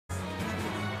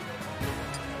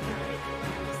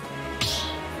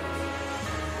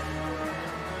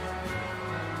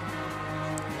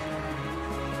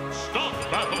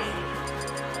battle.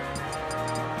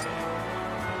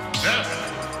 Ness.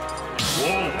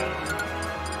 Whoa.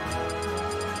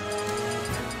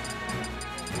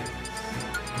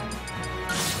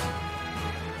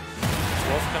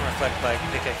 Wolf can reflect like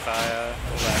PK Fire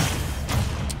or like.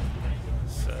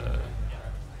 So.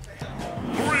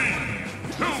 3,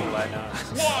 2, That's all I know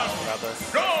 1, about this.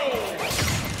 go!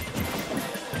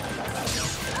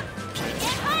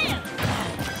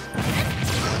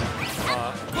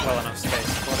 Well enough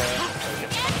space for there. So he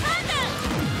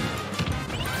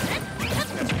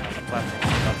gets me on the platform.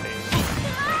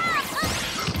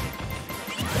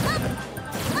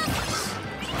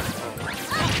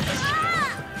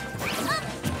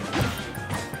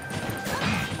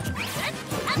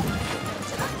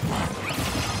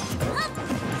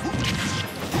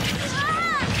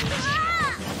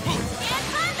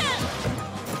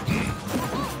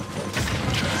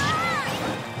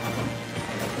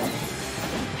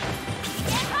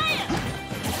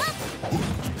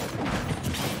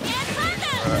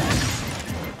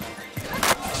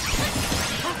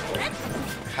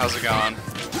 How's it going?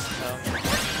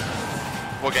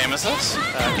 What game is this?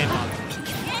 Game on.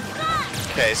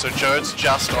 Okay, so Jode's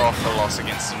just off a loss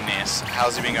against Ness.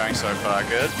 How's he been going so far?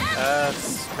 Good?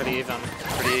 It's pretty even.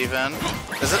 Pretty even?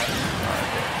 Is it?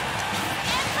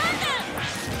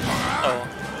 Oh.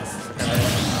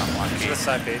 Unlucky. This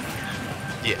side B.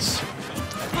 Yes.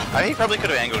 I think he probably could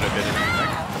have angled it better than you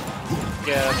think.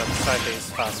 Yeah, but the side B is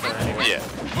faster anyway. Yeah.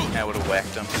 I would have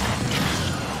whacked him.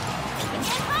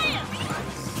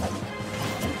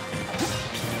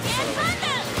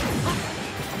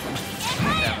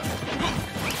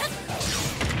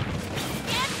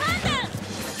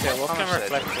 Yeah, Wolf can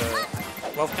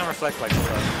reflect like all the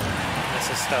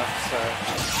Ness's stuff, so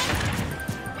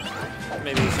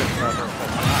maybe he should rather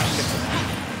reflect.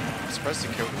 I'm surprised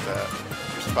he killed with that.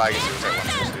 But I guess it was at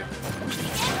 160.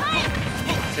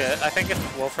 Yeah, I think if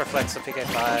Wolf reflects the PK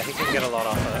Fire, he can get a lot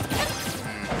off it.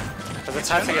 Because it's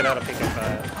hard to get out of PK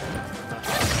Fire.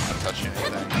 Not touching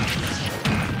anything.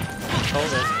 Oh,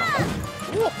 there's Crunkle.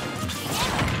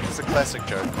 It's a classic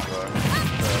joke combo. The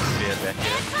fear back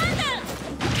here.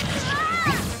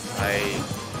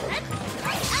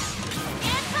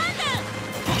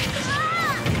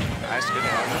 Nice, good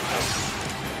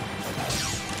moment.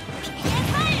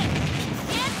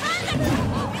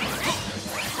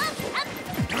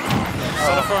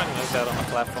 Sort of throwing those out on the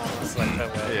platform is like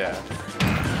that way. Yeah.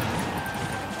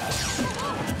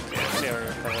 Zero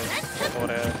recovers.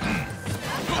 Auto. I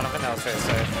don't think that was very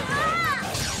safe.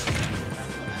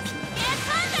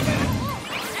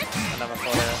 Another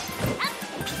photo.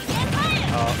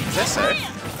 Oh, Is that safe?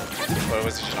 Or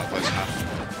was it just not close enough?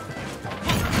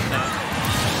 no.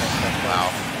 Wow.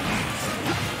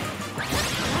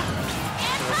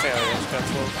 We'll see how he is. That's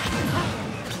Wolf.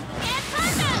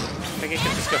 I think he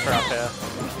can just go for up there.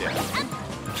 Yeah.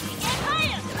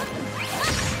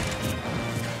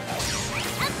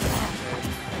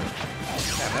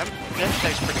 Yeah, that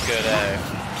takes pretty good,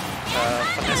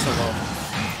 For Ness or Wolf.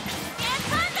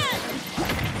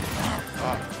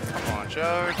 Oh, come on,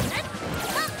 Jode.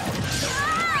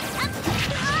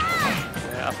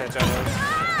 Yeah, up there, Joe.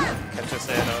 Catch us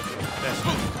there, though.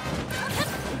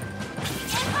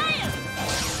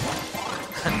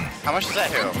 How much does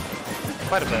that heal?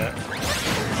 Quite a bit.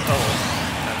 Oh,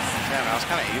 Damn, that was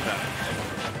kind of even.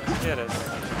 yeah, it is.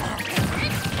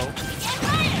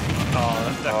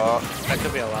 Oh, that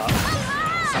could be a lot.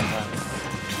 Sometimes.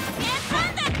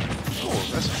 Ooh,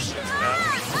 that's interesting.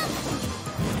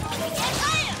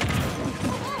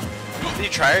 Did you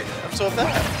try it? Absorb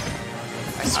that?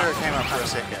 I swear it came up for a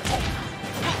second.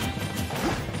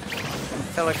 I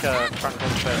feel like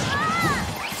Crunkle's a bit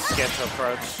scared to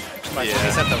approach. Like Yeah. when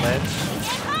he's at the ledge,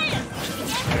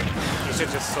 like, you should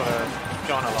just sort of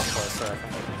go on a lot closer, I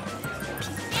think.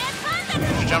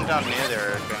 Did you jump down near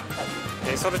there, Erica?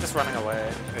 Yeah, he's sort of just running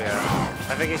away. Yeah.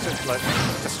 I think he should like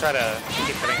just try to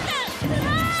keep hitting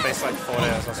space like 4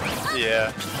 days or something.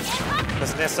 Yeah.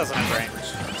 Because Ness doesn't have range,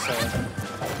 so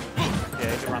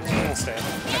yeah, he can run through it instead.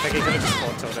 I think he could have just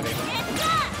fought tilted even.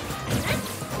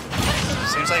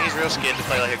 Seems like he's real scared to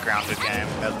play like a grounded game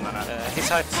at the minute. He's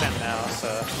high percent now, so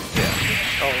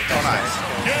Yeah. oh nice.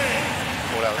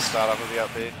 Yeah. Pulled out the startup of the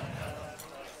upbeat.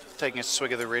 Taking a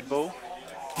swig of the Red Bull.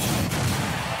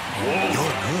 You're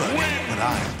good, but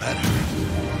I'm better.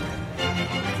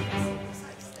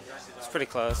 It's pretty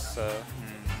close, so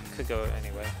could go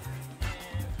anyway.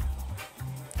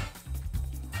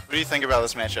 What do you think about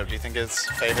this matchup? Do you think it's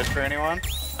favored for anyone?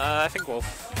 I think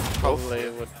Wolf probably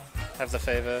would have the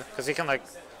favor because he can like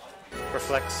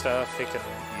reflect stuff. He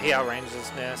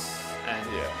outranges Ness, and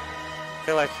I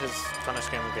feel like his punish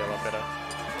game would be a lot better.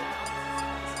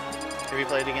 Have you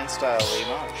played against Lee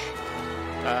much?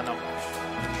 Not much.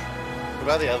 What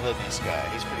about the other Ness guy?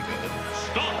 He's pretty good. Ness.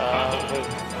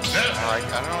 I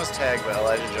don't know his tag, but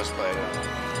Elijah just played him.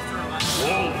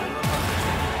 Whoa.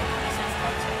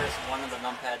 Press 1 on the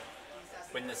numpad.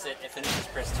 When the set finishes,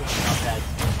 press 2 on the numpad.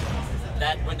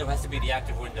 That window has to be the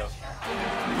active window. 3,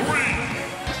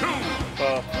 2,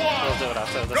 Well, we'll do it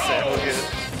after the set. We'll get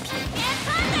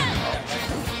it.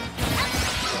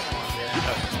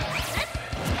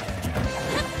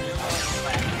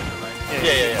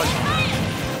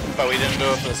 Yeah. But we didn't do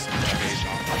it for this. Okay, he's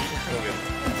not. We're good.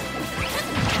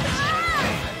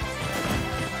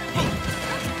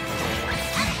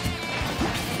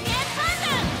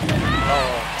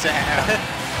 Oh, Damn.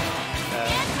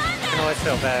 you can always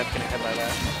feel bad getting hit like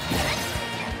that.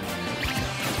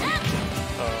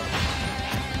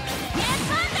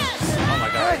 Oh my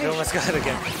god, he almost got it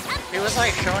again. He was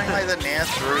like showing like the Ness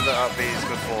through the up Bs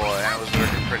before, and it was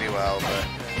working pretty well, but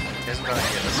he hasn't done it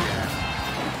yet this game.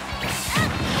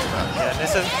 Yeah,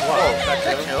 Ness is. Whoa, that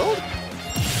killed?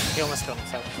 He almost killed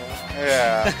himself as well.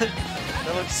 Yeah.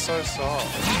 That looks so soft.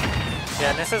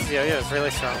 Yeah, Ness's yo-yo is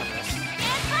really strong in this.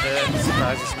 It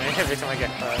surprises me every time I get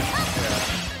close. Yeah.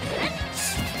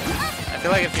 I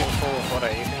feel like if you pull with water,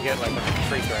 you can get like a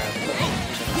free grab.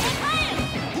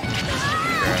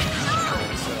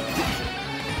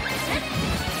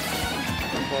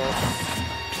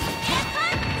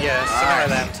 Yeah, similar to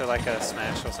that to like a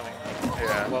smash or something.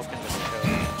 Yeah. Wolf can just kill.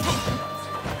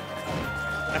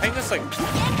 I think just like you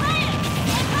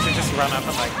should just run up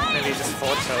and like maybe just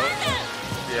forward tilt.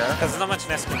 Yeah. Because there's not much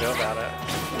Ness can do about it.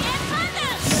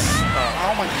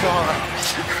 Oh my god.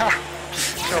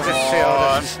 Come Just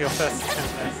on. shield your first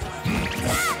Ness.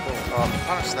 Oh,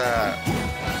 punish that.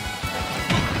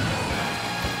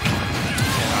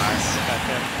 Nice.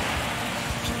 Okay.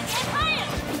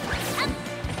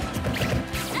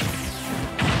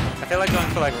 I feel like going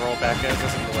for like roll back airs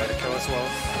isn't the way to kill as well.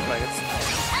 Like it's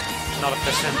not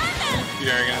efficient. You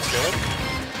don't reckon it's good?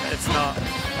 It's not.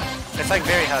 It's like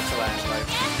very hard to land. Like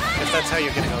if that's how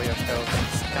you're getting all your kills,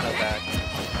 it's kind of bad.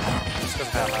 Just because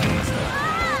of how hard it is.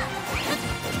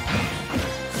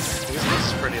 This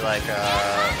is pretty like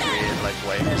weird like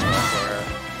wave as well for her.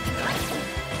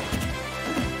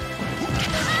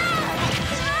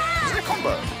 Is it a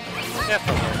combo? Yeah,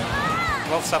 probably.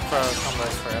 Wolf's up for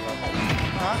combos forever.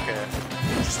 Oh, okay.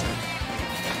 Interesting.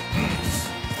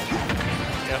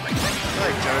 Yep. I feel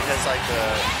like Joe has like the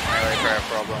melee grab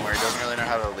problem where he doesn't really know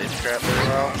how to lift grab very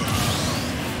well.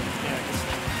 Yeah, I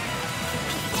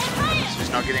guess So he's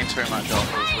not getting too much off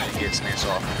of when he gets Ness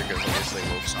off because obviously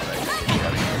Wolf's not able to get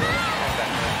out of it.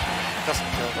 exactly. Doesn't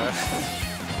kill though.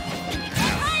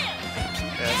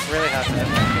 Yeah, it's really hard to hit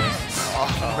like this. Oh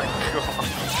my god.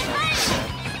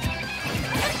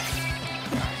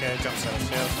 Okay, jumps out of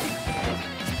shield.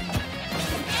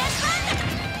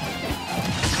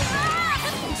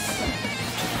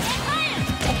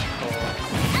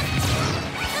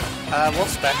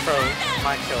 Wolf's back throw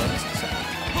might kill it this percent.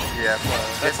 Yeah,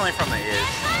 definitely from the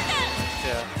edge.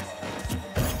 Yeah.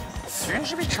 Shouldn't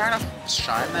you be trying to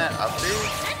shine that up there?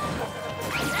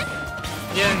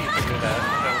 Yeah, you can do that.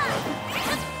 That would work.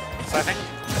 So I think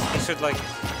he should like,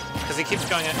 because he keeps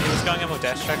going in, he was going in with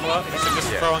dash track a lot, he should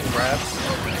just throw in grabs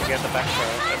and get the back throw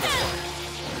at this point.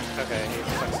 Okay, he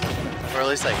flicks it. Or at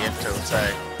least like F tilt,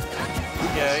 say.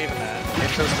 Yeah, even that.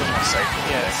 F tilt's still more safe.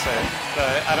 Yeah, so,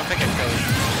 but I don't think it kills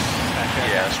back there.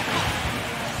 Yeah, that's true.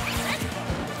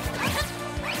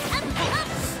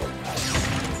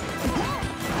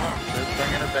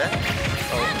 Bringing it back.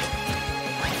 Oh.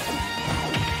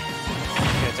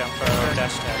 Yeah, jump throw,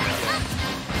 dash tag. Yeah.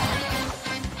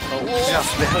 Oh,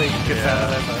 just barely gets out of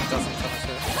there, but it doesn't finish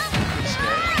it.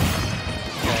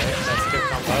 Okay, that's a good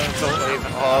combo. It's all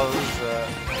even. Oh, it was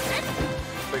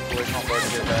big boy combo to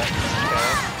get that.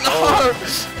 Okay. No!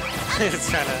 It's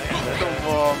trying to end it. Come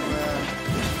on, man.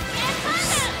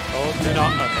 Oh, do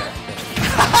not. Okay.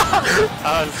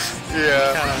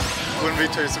 Yeah. Kinda, Wouldn't be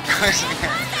too surprising.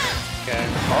 okay.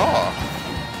 Oh.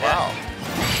 Wow.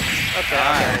 Okay.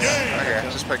 Nice. Okay. Okay,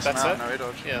 just pick some That's out. it? No, he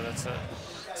dodged. Yeah, that's it.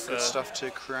 Good stuff to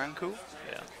Crunkle.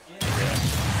 Yeah.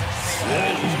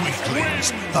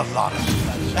 Weaklings, the lot of you.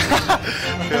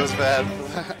 Feels bad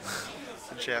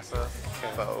for Jaffa,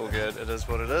 but all good. It is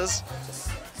what it is.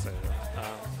 So,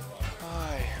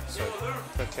 Aye. so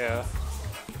quick here.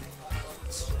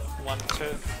 1,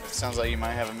 2. Sounds like you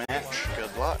might have a match.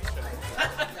 Good luck.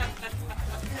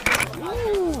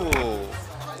 Ooh.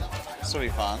 This will be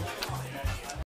fun.